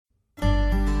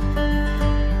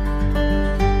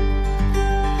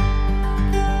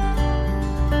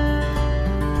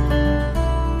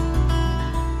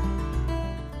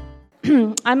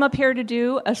I'm up here to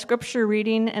do a scripture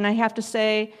reading, and I have to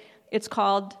say it's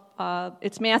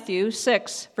Matthew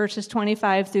 6, verses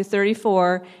 25 through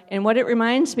 34, and what it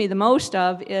reminds me the most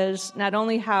of is not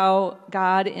only how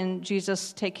God and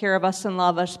Jesus take care of us and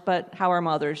love us, but how our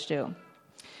mothers do.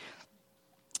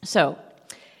 So,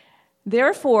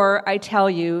 therefore, I tell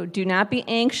you, do not be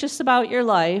anxious about your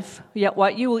life, yet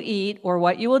what you will eat or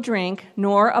what you will drink,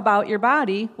 nor about your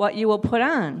body, what you will put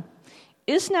on.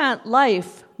 Is not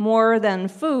life more than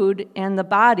food, and the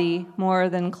body more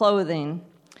than clothing?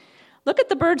 Look at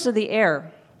the birds of the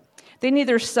air. They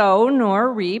neither sow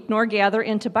nor reap nor gather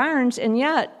into barns, and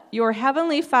yet your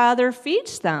heavenly Father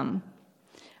feeds them.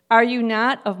 Are you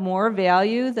not of more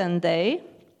value than they?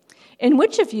 And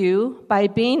which of you, by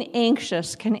being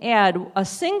anxious, can add a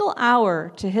single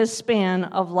hour to his span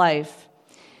of life?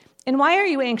 And why are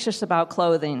you anxious about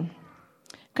clothing?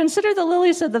 Consider the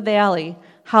lilies of the valley,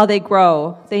 how they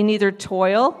grow. They neither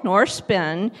toil nor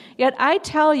spin. Yet I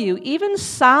tell you, even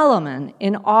Solomon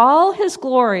in all his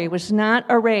glory was not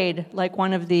arrayed like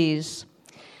one of these.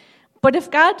 But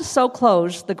if God so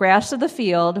clothes the grass of the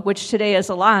field, which today is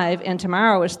alive and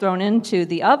tomorrow is thrown into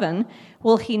the oven,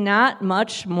 will he not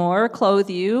much more clothe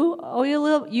you, O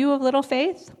you of little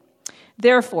faith?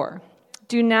 Therefore,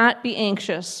 do not be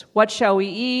anxious. What shall we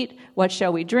eat? What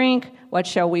shall we drink? What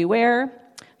shall we wear?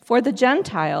 For the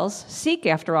Gentiles seek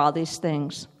after all these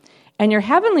things, and your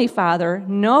heavenly Father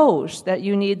knows that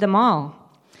you need them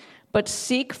all. But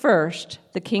seek first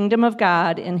the kingdom of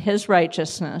God and his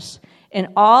righteousness, and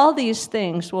all these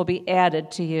things will be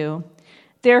added to you.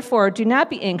 Therefore, do not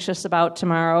be anxious about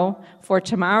tomorrow, for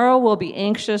tomorrow will be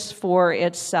anxious for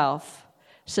itself.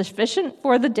 Sufficient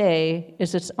for the day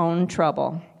is its own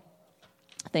trouble.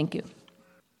 Thank you.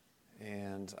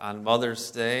 And on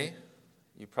Mother's Day,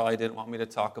 you probably didn't want me to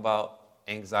talk about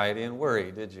anxiety and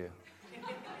worry, did you?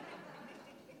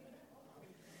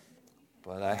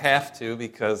 But I have to,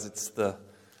 because it's the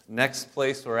next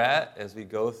place we're at as we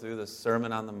go through the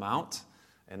Sermon on the Mount.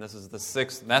 And this is the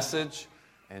 6th message,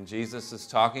 and Jesus is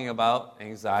talking about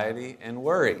anxiety and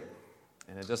worry.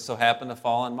 And it just so happened to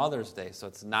fall on Mother's Day, so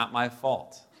it's not my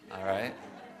fault, all right?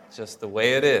 It's just the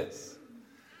way it is.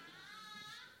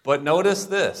 But notice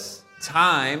this.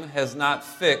 Time has not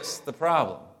fixed the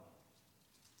problem.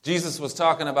 Jesus was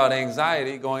talking about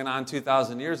anxiety going on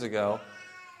 2,000 years ago,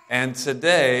 and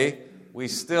today we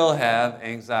still have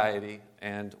anxiety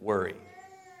and worry.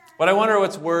 But I wonder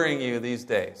what's worrying you these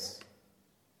days.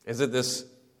 Is it this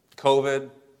COVID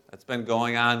that's been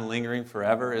going on, lingering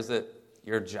forever? Is it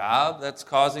your job that's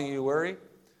causing you worry?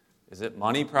 Is it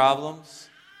money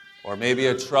problems? Or maybe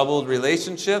a troubled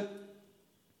relationship?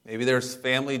 Maybe there's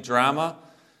family drama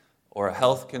or a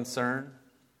health concern.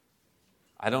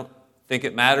 I don't think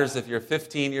it matters if you're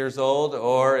 15 years old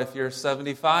or if you're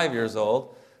 75 years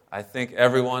old. I think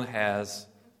everyone has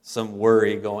some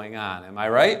worry going on. Am I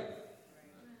right?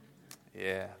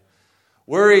 Yeah.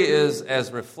 Worry is as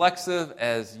reflexive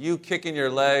as you kicking your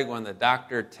leg when the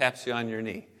doctor taps you on your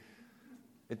knee.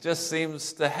 It just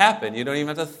seems to happen. You don't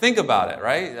even have to think about it,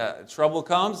 right? Trouble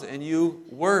comes and you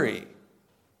worry.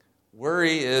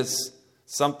 Worry is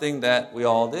something that we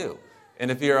all do.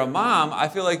 And if you're a mom, I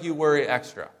feel like you worry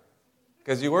extra.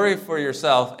 Because you worry for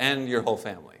yourself and your whole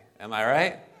family. Am I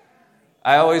right?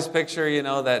 I always picture,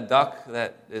 that duck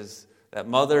that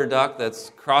mother duck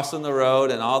that's crossing the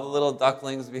road and all the little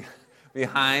ducklings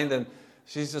behind, and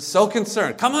she's just so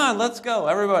concerned. Come on, let's go,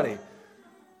 everybody.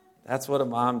 That's what a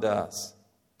mom does.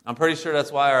 I'm pretty sure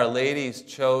that's why our ladies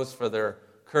chose for their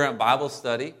current Bible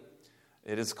study.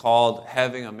 It is called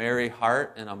Having a Mary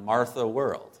Heart in a Martha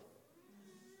World.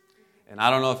 And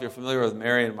I don't know if you're familiar with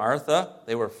Mary and Martha.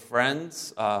 They were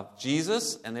friends of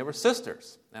Jesus, and they were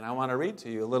sisters. And I want to read to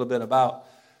you a little bit about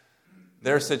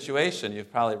their situation.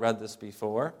 You've probably read this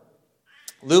before.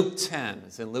 Luke 10.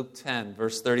 It's in Luke 10,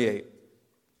 verse 38.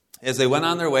 As they went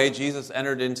on their way, Jesus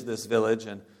entered into this village,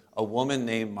 and a woman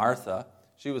named Martha,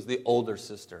 she was the older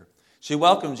sister. She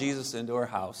welcomed Jesus into her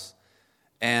house,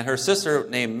 and her sister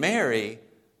named Mary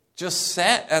just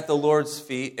sat at the Lord's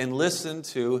feet and listened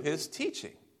to his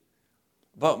teaching.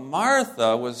 But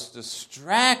Martha was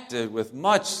distracted with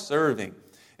much serving.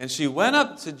 And she went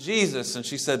up to Jesus and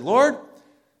she said, Lord,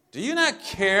 do you not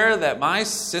care that my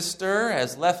sister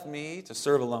has left me to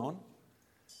serve alone?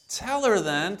 Tell her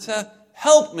then to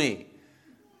help me.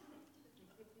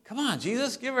 Come on,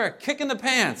 Jesus, give her a kick in the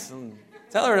pants and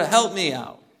tell her to help me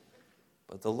out.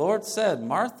 But the Lord said,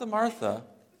 Martha, Martha,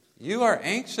 you are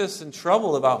anxious and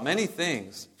troubled about many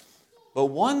things, but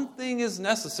one thing is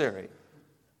necessary.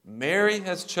 Mary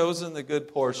has chosen the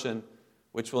good portion,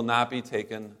 which will not be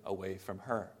taken away from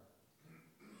her.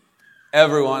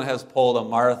 Everyone has pulled a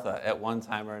Martha at one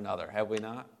time or another, have we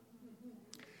not?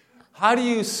 How do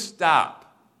you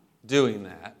stop doing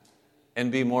that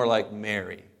and be more like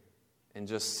Mary and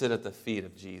just sit at the feet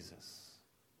of Jesus?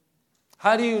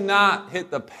 How do you not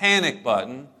hit the panic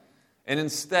button and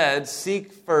instead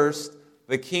seek first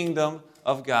the kingdom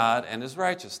of God and His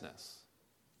righteousness?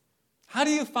 How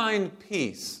do you find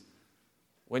peace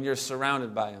when you're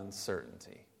surrounded by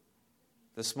uncertainty?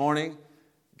 This morning,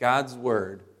 God's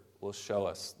Word will show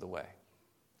us the way.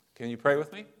 Can you pray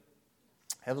with me?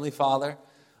 Heavenly Father,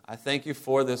 I thank you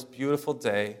for this beautiful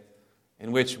day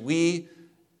in which we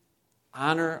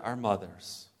honor our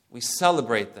mothers. We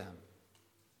celebrate them.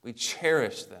 We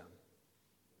cherish them.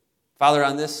 Father,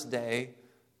 on this day,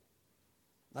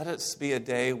 let us be a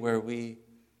day where we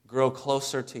grow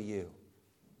closer to you,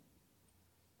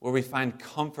 where we find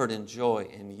comfort and joy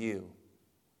in you.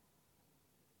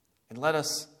 And let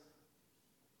us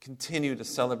continue to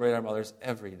celebrate our mothers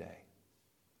every day.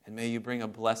 And may you bring a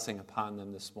blessing upon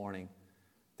them this morning,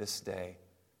 this day,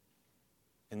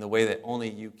 in the way that only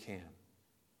you can.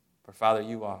 For Father,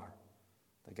 you are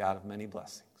the God of many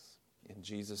blessings. In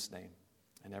Jesus' name.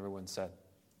 And everyone said,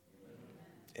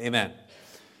 Amen.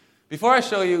 Before I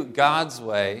show you God's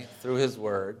way through His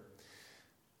Word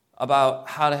about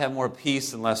how to have more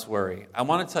peace and less worry, I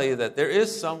want to tell you that there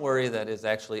is some worry that is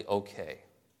actually okay.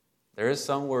 There is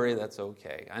some worry that's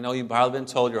okay. I know you've probably been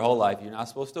told your whole life you're not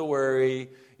supposed to worry,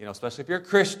 especially if you're a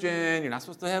Christian, you're not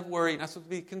supposed to have worry, you're not supposed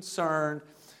to be concerned.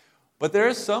 But there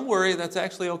is some worry that's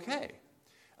actually okay.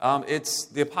 It's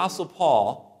the Apostle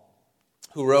Paul,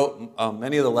 who wrote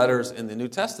many of the letters in the New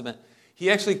Testament. He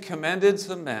actually commended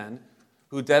some men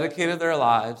who dedicated their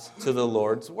lives to the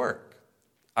Lord's work.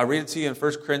 I'll read it to you in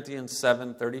 1 Corinthians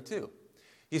 7:32.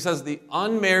 He says, the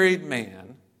unmarried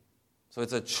man, so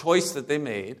it's a choice that they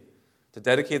made to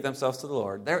dedicate themselves to the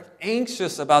Lord, they're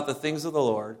anxious about the things of the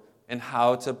Lord and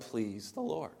how to please the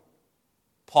Lord.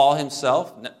 Paul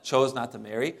himself chose not to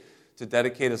marry, to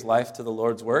dedicate his life to the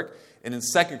Lord's work. And in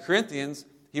 2 Corinthians,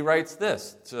 he writes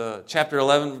this, to chapter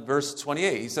 11, verse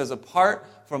 28. He says, apart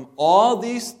from all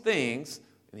these things,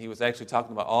 and he was actually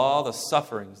talking about all the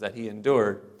sufferings that he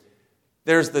endured,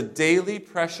 there's the daily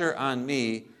pressure on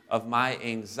me of my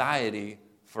anxiety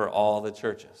for all the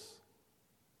churches.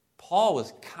 Paul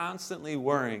was constantly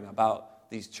worrying about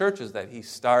these churches that he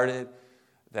started,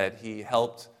 that he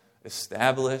helped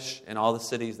establish in all the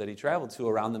cities that he traveled to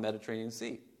around the Mediterranean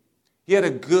Sea. He had a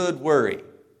good worry.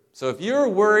 So if you're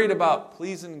worried about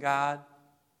pleasing God,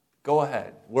 go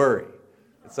ahead, worry.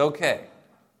 It's okay.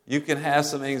 You can have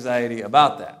some anxiety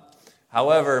about that.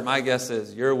 However, my guess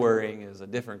is your worrying is a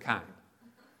different kind.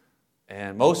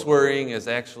 And most worrying is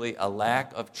actually a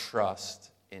lack of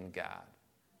trust in God.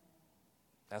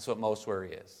 That's what most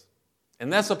worry is.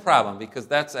 And that's a problem because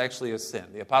that's actually a sin.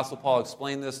 The Apostle Paul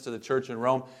explained this to the church in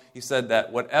Rome. He said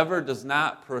that whatever does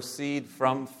not proceed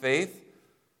from faith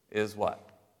is what?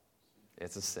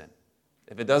 It's a sin.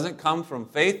 If it doesn't come from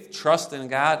faith, trust in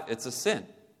God, it's a sin.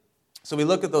 So we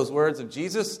look at those words of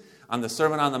Jesus on the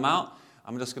Sermon on the Mount.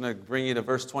 I'm just going to bring you to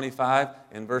verse 25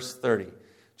 and verse 30.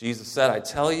 Jesus said, I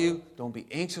tell you, don't be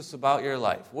anxious about your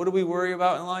life. What do we worry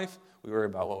about in life? We worry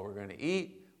about what we're going to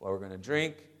eat, what we're going to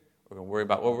drink. We're going to worry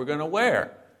about what we're going to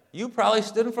wear. You probably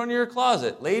stood in front of your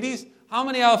closet. Ladies, how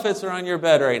many outfits are on your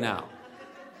bed right now?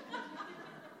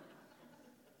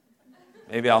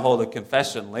 Maybe I'll hold a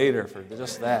confession later for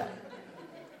just that.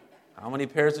 How many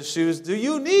pairs of shoes do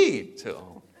you need to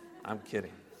own? I'm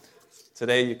kidding.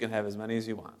 Today you can have as many as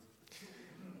you want.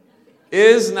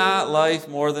 Is not life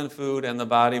more than food and the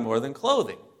body more than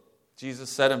clothing? Jesus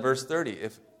said in verse 30,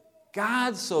 if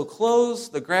God so clothes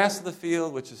the grass of the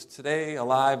field, which is today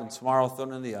alive and tomorrow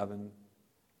thrown in the oven,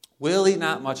 will He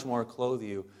not much more clothe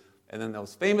you? And then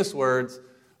those famous words,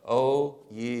 O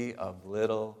ye of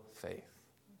little faith.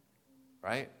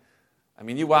 Right? I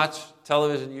mean, you watch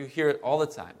television, you hear it all the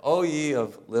time. O ye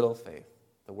of little faith.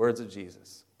 The words of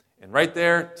Jesus. And right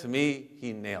there, to me,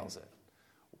 He nails it.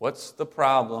 What's the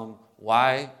problem?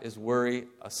 Why is worry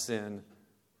a sin?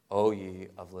 O ye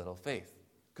of little faith.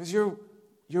 Because you're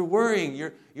worrying.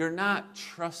 You're not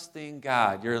trusting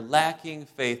God. You're lacking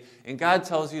faith. And God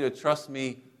tells you to trust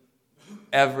me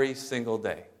every single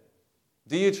day.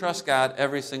 Do you trust God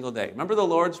every single day? Remember the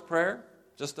Lord's Prayer?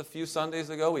 Just a few Sundays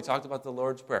ago, we talked about the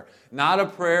Lord's Prayer. Not a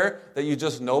prayer that you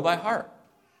just know by heart,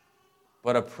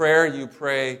 but a prayer you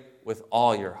pray with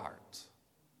all your heart.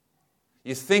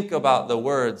 You think about the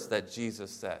words that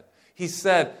Jesus said. He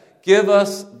said, give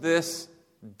us this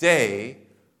day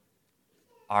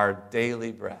our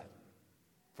daily bread,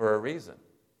 for a reason.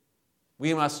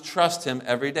 We must trust Him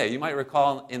every day. You might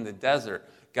recall in the desert,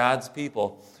 God's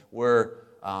people were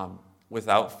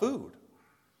without food,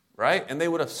 right? And they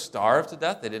would have starved to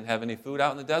death. They didn't have any food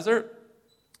out in the desert.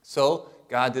 So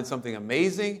God did something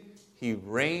amazing. He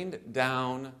rained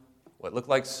down what looked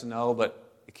like snow,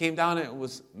 but it came down and it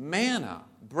was manna,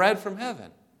 bread from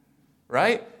heaven,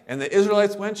 right? And the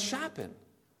Israelites went shopping.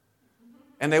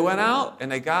 And they went out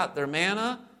and they got their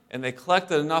manna and they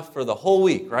collected enough for the whole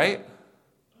week, right?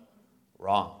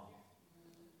 Wrong.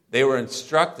 They were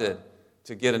instructed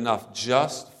to get enough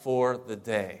just for the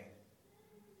day.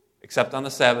 Except on the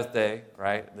Sabbath day,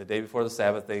 right? The day before the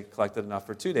Sabbath, they collected enough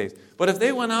for 2 days. But if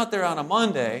they went out there on a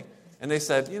Monday and they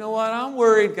said, you know what, I'm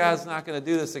worried God's not going to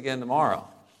do this again tomorrow,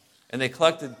 and they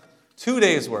collected 2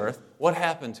 days' worth, what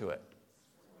happened to it?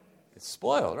 It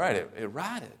spoiled, right? It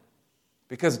rotted.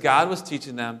 Because God was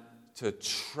teaching them to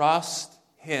trust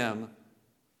Him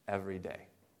every day.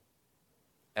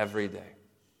 Every day.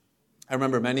 I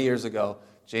remember many years ago,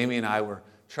 Jamie and I were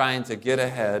trying to get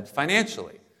ahead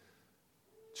financially.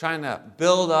 Trying to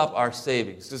build up our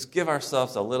savings, just give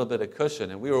ourselves a little bit of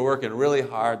cushion. And we were working really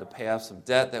hard to pay off some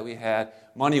debt that we had.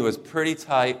 Money was pretty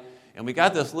tight. And we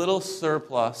got this little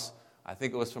surplus, I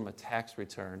think it was from a tax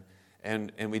return.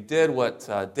 And we did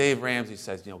what Dave Ramsey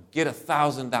says, get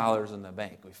 $1,000 in the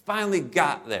bank. We finally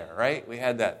got there, right? We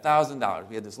had that $1,000.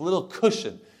 We had this little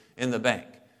cushion in the bank.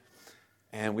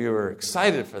 And we were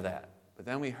excited for that. But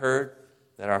then we heard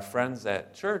that our friends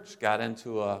at church got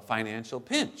into a financial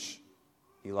pinch.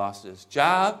 He lost his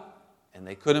job, and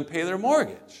they couldn't pay their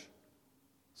mortgage.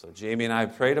 So Jamie and I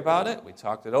prayed about it. We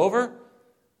talked it over,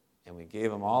 and we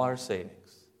gave him all our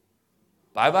savings.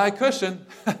 Bye-bye cushion.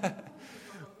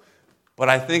 But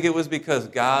I think it was because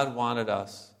God wanted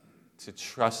us to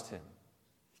trust Him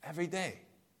every day.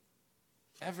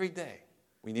 Every day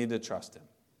we need to trust Him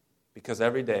because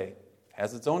every day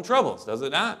has its own troubles, does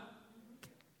it not?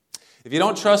 If you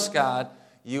don't trust God,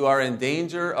 you are in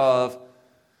danger of,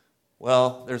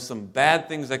 there's some bad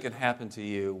things that can happen to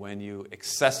you when you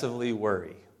excessively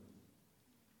worry.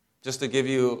 Just to give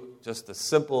you just the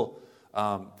simple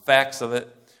facts of it,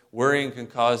 worrying can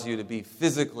cause you to be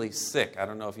physically sick. I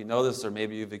don't know if you know this or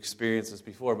maybe you've experienced this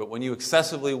before, but when you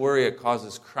excessively worry, it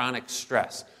causes chronic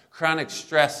stress. Chronic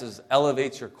stress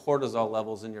elevates your cortisol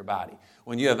levels in your body.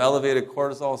 When you have elevated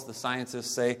cortisol, as the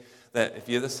scientists say, that if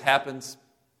this happens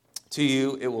to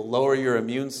you, it will lower your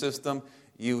immune system.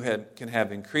 You can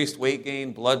have increased weight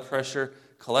gain, blood pressure,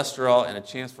 cholesterol, and a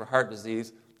chance for heart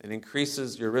disease. It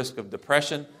increases your risk of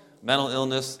depression, mental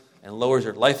illness, and lowers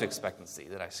your life expectancy.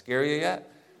 Did I scare you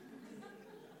yet?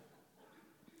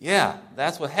 Yeah,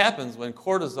 that's what happens when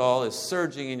cortisol is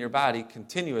surging in your body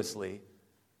continuously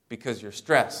because you're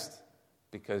stressed,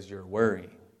 because you're worrying.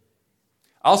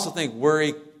 I also think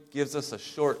worry gives us a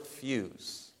short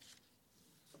fuse.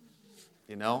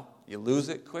 You lose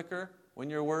it quicker when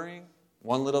you're worrying.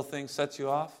 One little thing sets you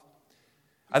off.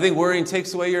 I think worrying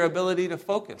takes away your ability to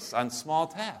focus on small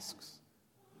tasks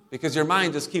because your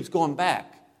mind just keeps going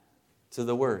back to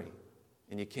the worry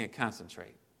and you can't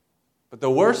concentrate. But the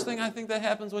worst thing I think that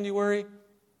happens when you worry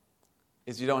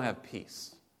is you don't have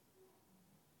peace.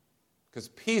 Because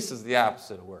peace is the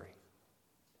opposite of worry.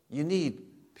 You need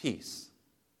peace,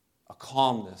 a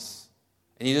calmness,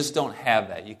 and you just don't have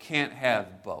that. You can't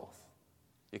have both.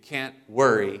 You can't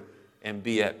worry and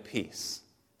be at peace.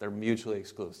 They're mutually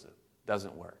exclusive.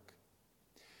 Doesn't work.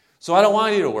 So I don't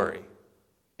want you to worry,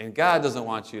 and God doesn't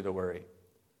want you to worry.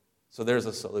 So there's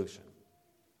a solution.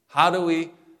 How do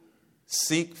we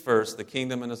seek first the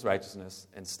kingdom and His righteousness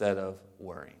instead of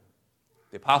worrying?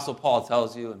 The Apostle Paul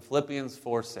tells you in Philippians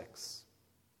 4:6.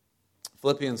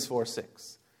 Philippians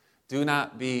 4:6. Do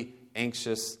not be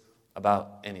anxious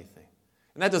about anything.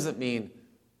 And that doesn't mean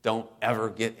don't ever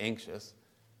get anxious.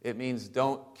 It means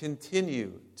don't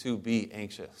continue to be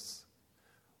anxious.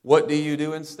 What do you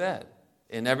do instead?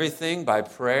 In everything, by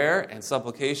prayer and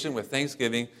supplication with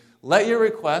thanksgiving, let your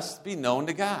requests be known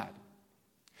to God.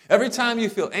 Every time you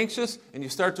feel anxious and you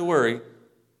start to worry,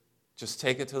 just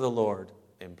take it to the Lord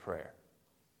in prayer.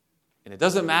 And it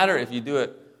doesn't matter if you do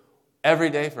it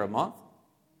every day for a month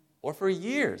or for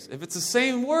years. If it's the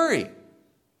same worry,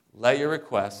 let your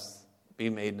requests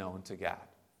be made known to God.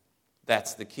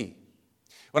 That's the key.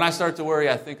 When I start to worry,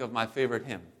 I think of my favorite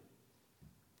hymn.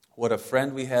 What a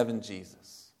friend we have in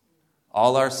Jesus.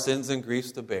 All our sins and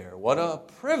griefs to bear. What a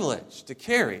privilege to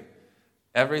carry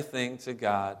everything to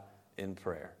God in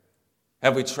prayer.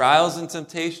 Have we trials and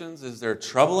temptations? Is there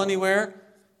trouble anywhere?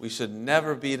 We should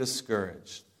never be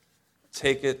discouraged.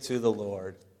 Take it to the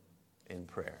Lord in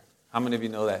prayer. How many of you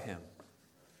know that hymn?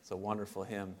 It's a wonderful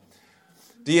hymn.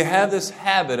 Do you have this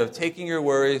habit of taking your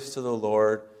worries to the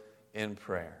Lord in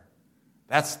prayer?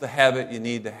 That's the habit you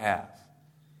need to have.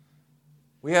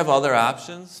 We have other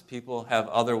options. People have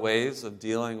other ways of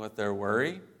dealing with their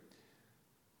worry.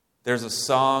 There's a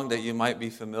song that you might be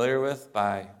familiar with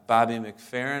by Bobby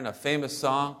McFerrin, a famous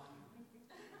song.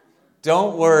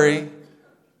 Don't worry,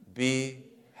 be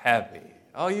happy.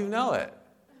 Oh, you know it.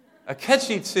 A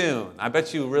catchy tune. I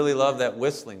bet you really love that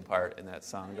whistling part in that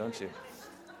song, don't you?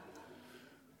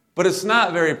 But it's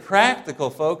not very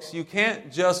practical, folks. You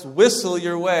can't just whistle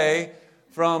your way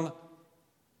from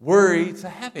worry to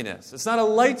happiness. It's not a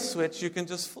light switch you can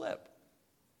just flip.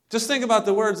 Just think about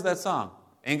the words of that song.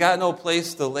 Ain't got no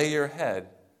place to lay your head.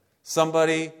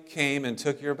 Somebody came and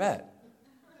took your bed.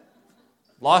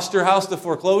 Lost your house to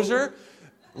foreclosure?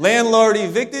 Landlord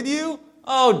evicted you?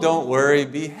 Oh, don't worry,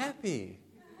 be happy.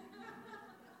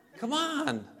 Come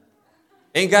on.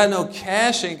 Ain't got no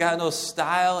cash, ain't got no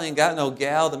style, ain't got no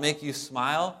gal to make you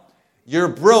smile. You're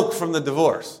broke from the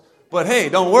divorce. But hey,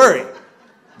 don't worry.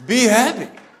 Be happy.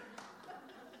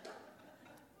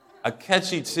 A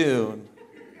catchy tune,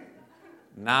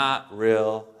 not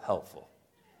real helpful.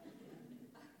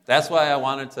 That's why I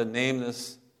wanted to name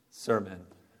this sermon,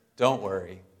 Don't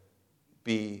Worry,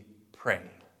 Be Praying.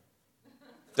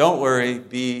 Don't worry,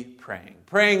 be praying.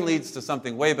 Praying leads to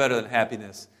something way better than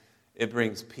happiness. It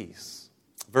brings peace.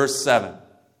 Verse 7,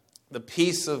 the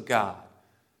peace of God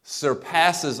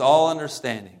surpasses all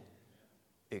understanding.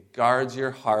 It guards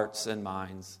your hearts and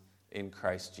minds in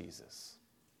Christ Jesus.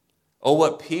 Oh,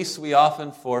 what peace we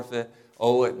often forfeit.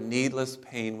 Oh, what needless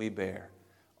pain we bear.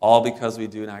 All because we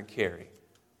do not carry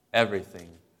everything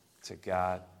to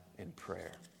God in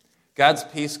prayer. God's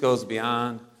peace goes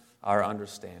beyond our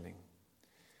understanding.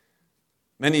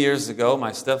 Many years ago,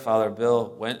 my stepfather,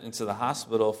 Bill, went into the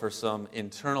hospital for some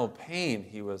internal pain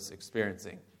he was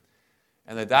experiencing.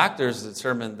 And the doctors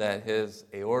determined that his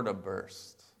aorta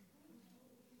burst.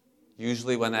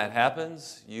 Usually when that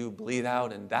happens, you bleed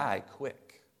out and die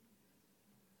quick.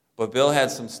 But Bill had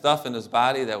some stuff in his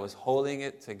body that was holding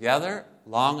it together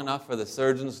long enough for the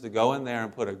surgeons to go in there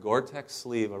and put a Gore-Tex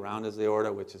sleeve around his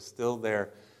aorta, which is still there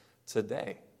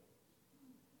today.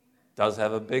 Does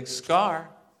have a big scar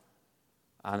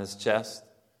on his chest.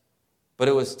 But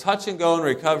it was touch and go in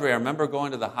recovery. I remember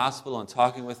going to the hospital and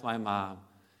talking with my mom,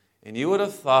 and you would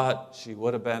have thought she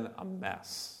would have been a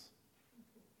mess.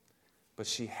 But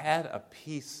she had a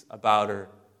peace about her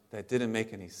that didn't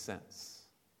make any sense,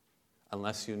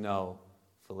 unless you know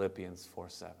Philippians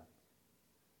 4:7.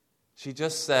 She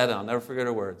just said, and I'll never forget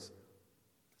her words,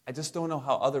 I just don't know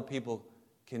how other people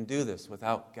can do this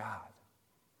without God.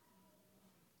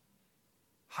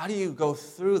 How do you go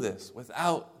through this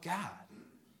without God?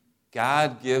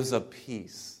 God gives a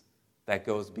peace that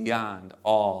goes beyond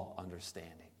all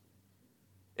understanding.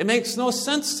 It makes no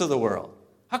sense to the world.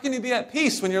 How can you be at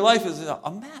peace when your life is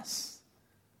a mess?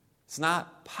 It's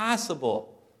not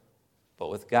possible. But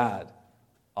with God,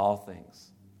 all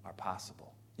things are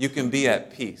possible. You can be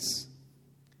at peace.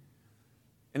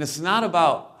 And it's not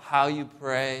about how you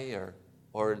pray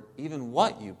or even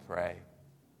what you pray.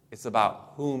 It's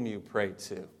about whom you pray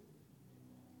to.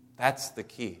 That's the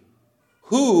key.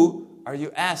 Who are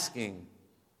you asking?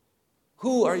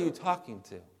 Who are you talking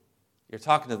to? You're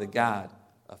talking to the God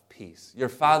of peace. Your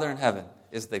Father in heaven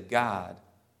is the God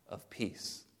of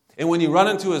peace. And when you run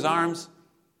into his arms,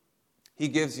 he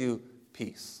gives you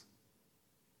peace.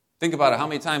 Think about it. How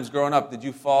many times growing up did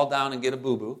you fall down and get a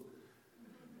boo-boo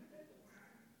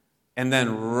and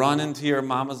then run into your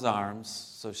mama's arms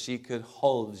so she could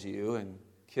hold you and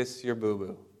kiss your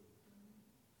boo-boo?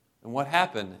 And what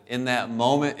happened? In that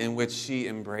moment in which she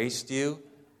embraced you,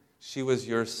 she was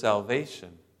your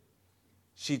salvation.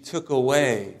 She took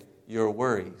away your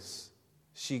worries.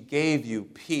 She gave you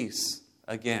peace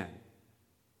again.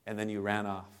 And then you ran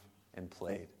off and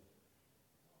played.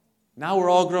 Now we're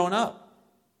all grown up.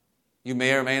 You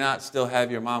may or may not still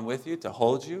have your mom with you to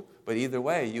hold you, but either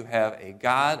way, you have a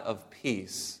God of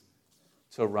peace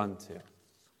to run to.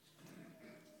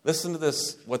 Listen to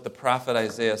this, what the prophet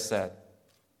Isaiah said.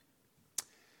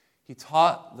 He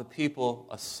taught the people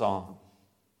a song.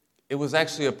 It was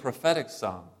actually a prophetic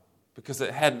song because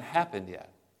it hadn't happened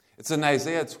yet. It's in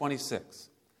Isaiah 26.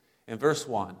 In verse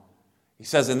 1, he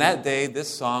says, in that day,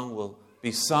 this song will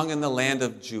be sung in the land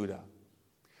of Judah.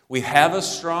 We have a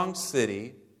strong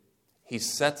city. He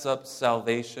sets up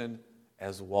salvation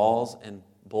as walls and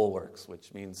bulwarks,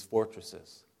 which means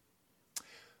fortresses.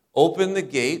 Open the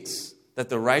gates that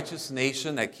the righteous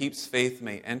nation that keeps faith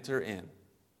may enter in.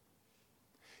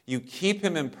 You keep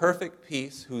him in perfect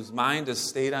peace, whose mind is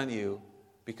stayed on you,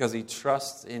 because he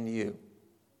trusts in you.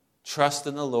 Trust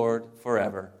in the Lord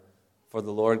forever, for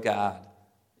the Lord God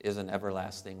is an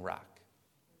everlasting rock.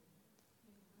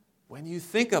 When you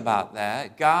think about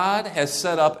that, God has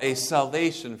set up a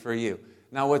salvation for you.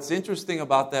 Now, what's interesting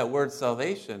about that word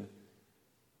salvation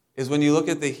is when you look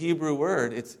at the Hebrew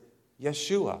word, it's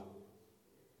Yeshua.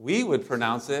 We would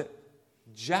pronounce it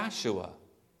Joshua.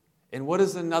 And what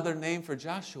is another name for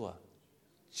Joshua?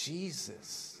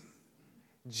 Jesus.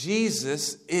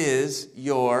 Jesus is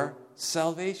your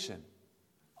salvation.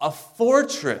 A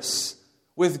fortress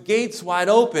with gates wide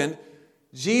open.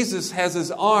 Jesus has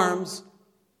his arms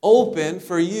open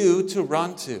for you to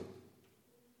run to.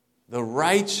 The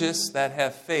righteous that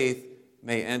have faith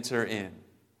may enter in.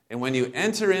 And when you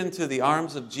enter into the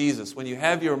arms of Jesus, when you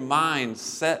have your mind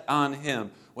set on him,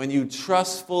 when you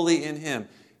trust fully in him,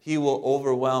 he will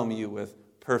overwhelm you with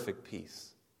perfect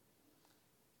peace.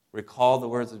 Recall the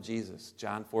words of Jesus,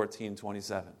 John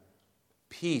 14:27.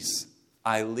 Peace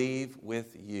I leave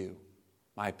with you.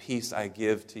 My peace I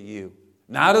give to you.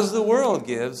 Not as the world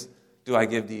gives, do I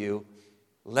give to you.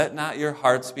 Let not your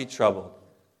hearts be troubled,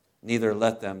 neither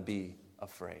let them be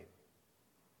afraid.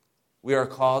 We are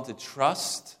called to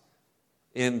trust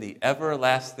in the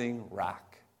everlasting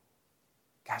rock.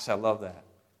 Gosh, I love that.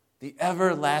 The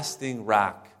everlasting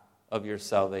rock of your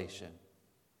salvation.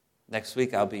 Next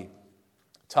week I'll be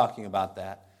talking about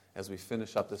that as we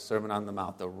finish up the Sermon on the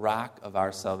Mount, the rock of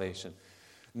our salvation.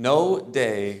 No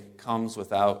day comes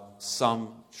without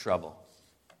some trouble.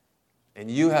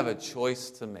 And you have a choice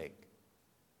to make.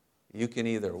 You can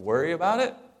either worry about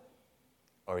it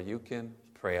or you can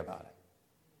pray about it.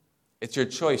 It's your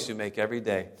choice you make every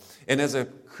day. And as a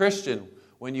Christian,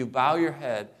 when you bow your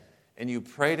head and you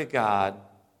pray to God,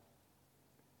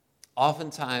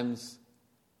 oftentimes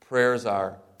prayers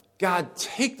are, God,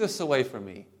 take this away from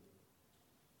me.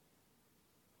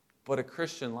 But a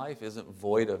Christian life isn't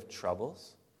void of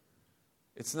troubles.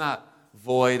 It's not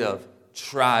void of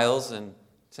trials and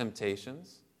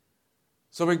temptations.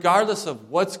 So regardless of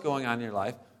what's going on in your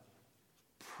life,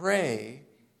 pray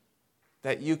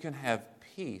that you can have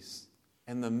peace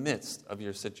in the midst of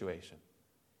your situation.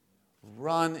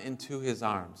 Run into his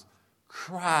arms.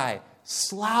 Cry.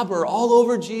 Slobber all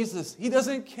over Jesus. He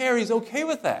doesn't care. He's okay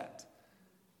with that.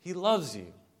 He loves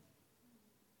you.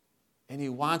 And he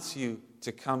wants you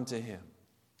to come to him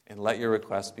and let your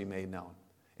requests be made known.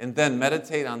 And then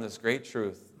meditate on this great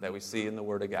truth that we see in the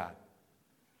Word of God,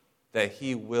 that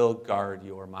he will guard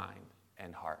your mind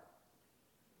and heart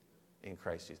in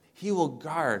Christ Jesus. He will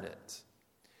guard it.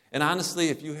 And honestly,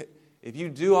 if you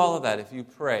do all of that, if you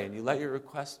pray and you let your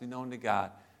requests be known to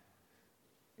God,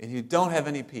 and you don't have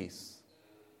any peace,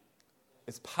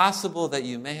 it's possible that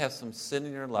you may have some sin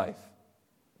in your life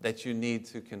that you need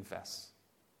to confess.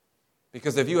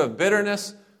 Because if you have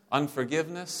bitterness,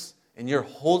 unforgiveness, and you're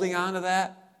holding on to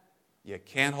that, you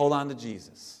can't hold on to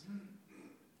Jesus.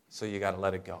 So you got to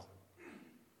let it go.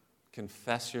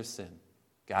 Confess your sin.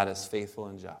 God is faithful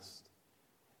and just.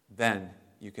 Then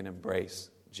you can embrace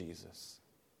Jesus.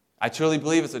 I truly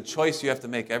believe it's a choice you have to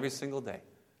make every single day.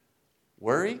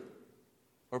 Worry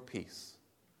or peace.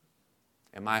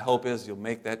 And my hope is you'll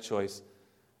make that choice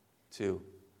to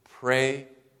pray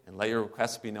and let your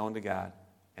requests be known to God.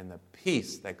 And the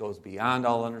peace that goes beyond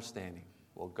all understanding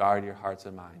will guard your hearts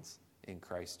and minds in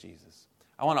Christ Jesus.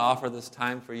 I want to offer this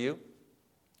time for you.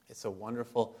 It's a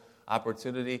wonderful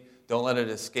opportunity. Don't let it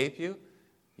escape you.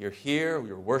 You're here.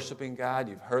 You're worshiping God.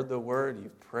 You've heard the word.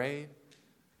 You've prayed.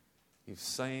 You've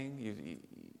sang.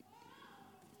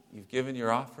 You've given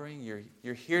your offering.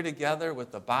 You're here together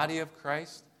with the body of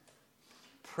Christ.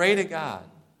 Pray to God.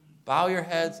 Bow your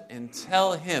heads and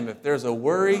tell him if there's a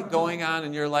worry going on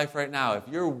in your life right now. If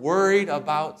you're worried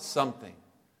about something,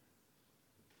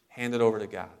 hand it over to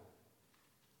God.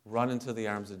 Run into the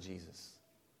arms of Jesus.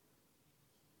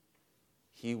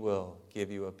 He will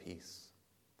give you a peace.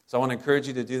 So I want to encourage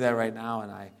you to do that right now.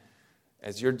 And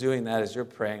as you're doing that, as you're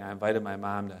praying, I invited my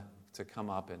mom to come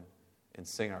up and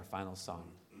sing our final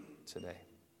song today.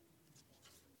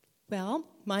 Well,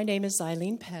 my name is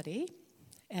Eileen Petty,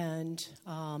 and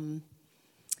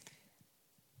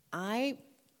I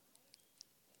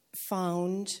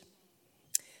found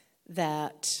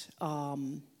that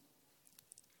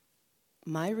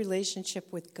my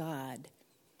relationship with God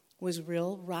was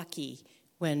real rocky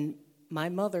when my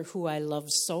mother, who I love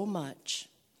so much,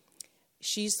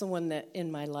 she's the one that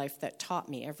in my life that taught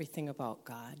me everything about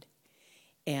God.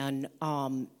 And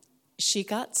she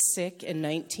got sick in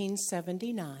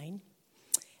 1979,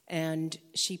 and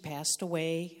she passed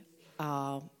away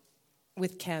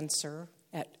with cancer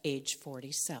at age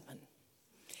 47.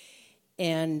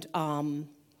 And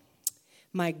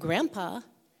my grandpa,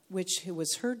 who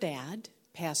was her dad,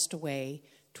 passed away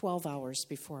 12 hours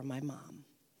before my mom.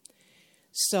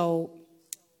 So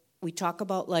we talk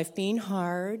about life being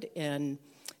hard, and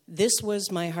this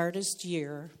was my hardest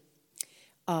year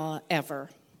ever.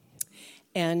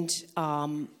 And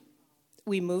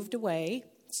we moved away,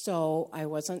 so I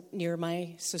wasn't near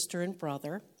my sister and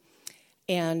brother.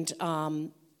 And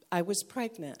I was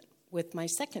pregnant with my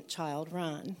second child,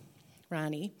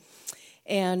 Ronnie.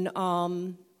 And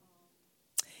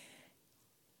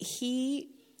he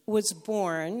was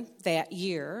born that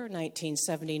year,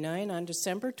 1979, on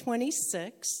December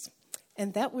 26th,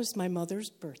 and that was my mother's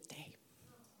birthday.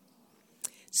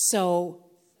 So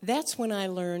that's when I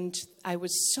learned I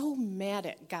was so mad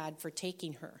at God for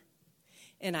taking her.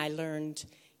 And I learned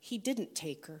he didn't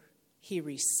take her, he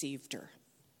received her.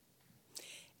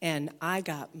 And I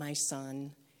got my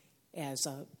son as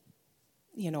a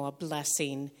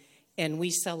blessing, and we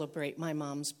celebrate my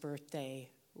mom's birthday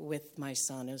with my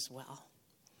son as well.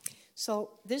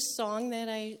 So this song that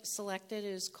I selected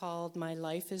is called My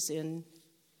Life is in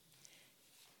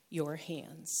Your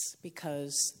Hands,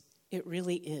 because it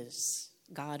really is.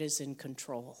 God is in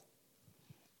control.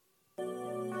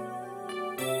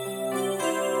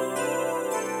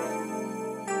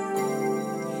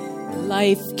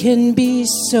 Life can be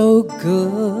so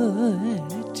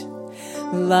good.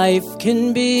 Life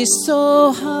can be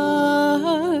so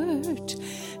hard.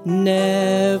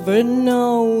 Never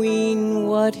knowing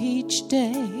what each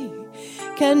day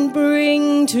can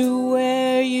bring to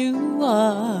where you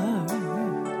are.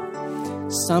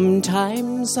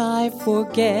 Sometimes I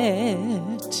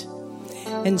forget,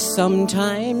 and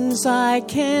sometimes I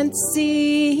can't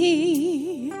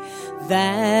see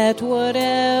that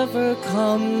whatever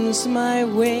comes my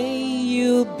way,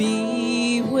 you'll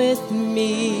be with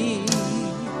me.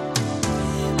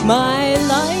 My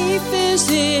life is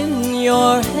in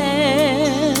your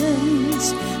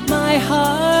hands. My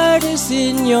heart is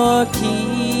in your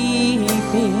keeping.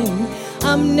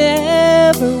 I'm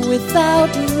never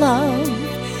without love,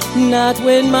 not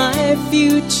when my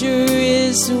future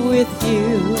is with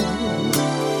you.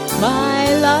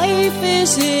 My life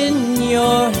is in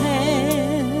your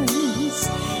hands,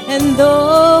 and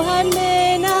though I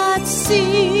may not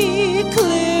see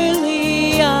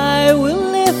clearly, I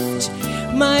will lift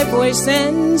my voice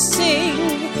and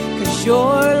sing, 'cause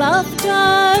your love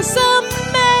does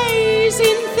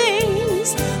amazing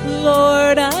things.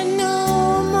 Lord, I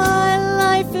know my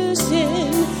life is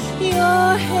in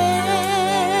your hands.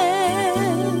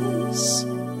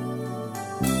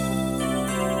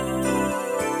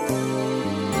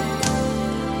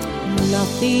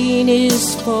 Nothing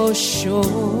is for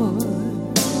sure,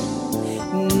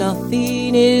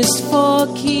 nothing is for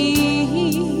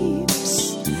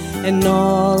keeps, and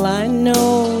all I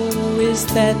know is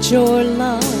that your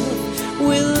love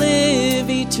will live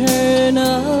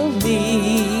eternally.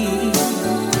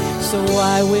 So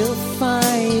I will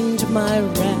find my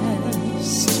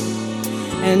rest,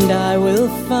 and I will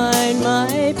find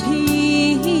my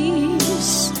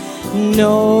peace,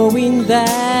 knowing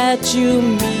that you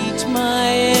meet my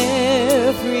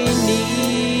every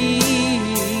need.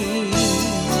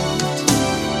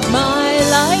 My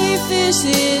life is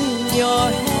in your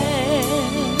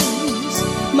hands.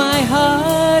 My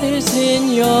heart is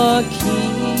in your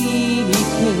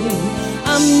keeping.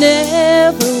 I'm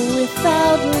never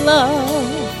without love,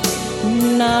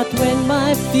 not when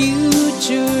my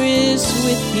future is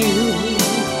with you.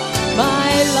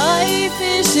 My life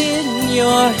is in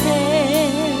your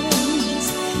hands,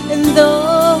 and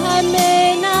though I may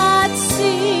not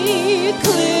see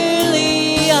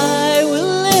clearly, I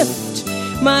will lift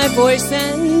my voice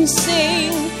and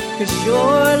sing, 'cause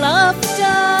your love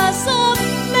does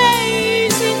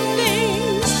amazing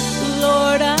things.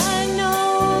 Lord, I know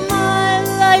my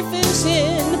life is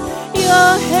in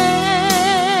your hands.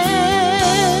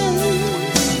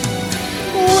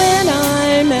 When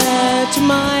I'm at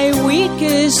my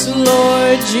weakest,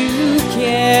 Lord, you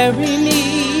carry me.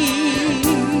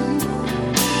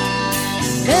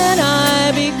 Then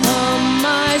I become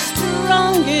my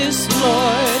strongest,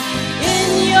 Lord,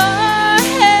 in your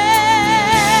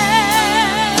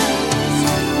hands.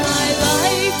 My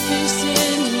life is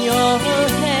in your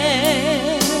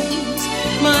hands.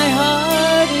 My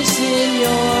heart is in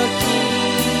your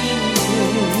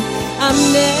keeping. I'm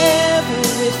never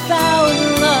without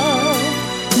love,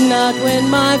 not when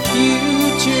my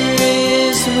future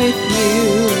is with you.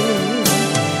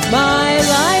 My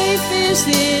life is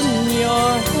in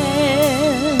your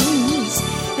hands,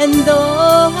 and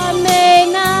though I may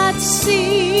not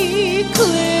see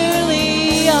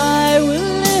clearly, I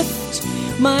will lift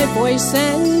my voice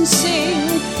and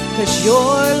sing, 'cause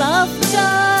your love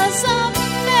does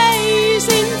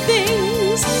amazing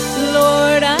things.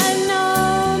 Lord, I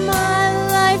know my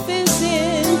life is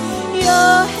in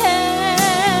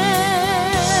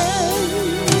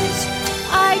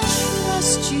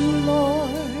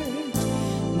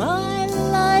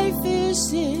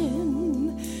is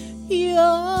in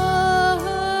your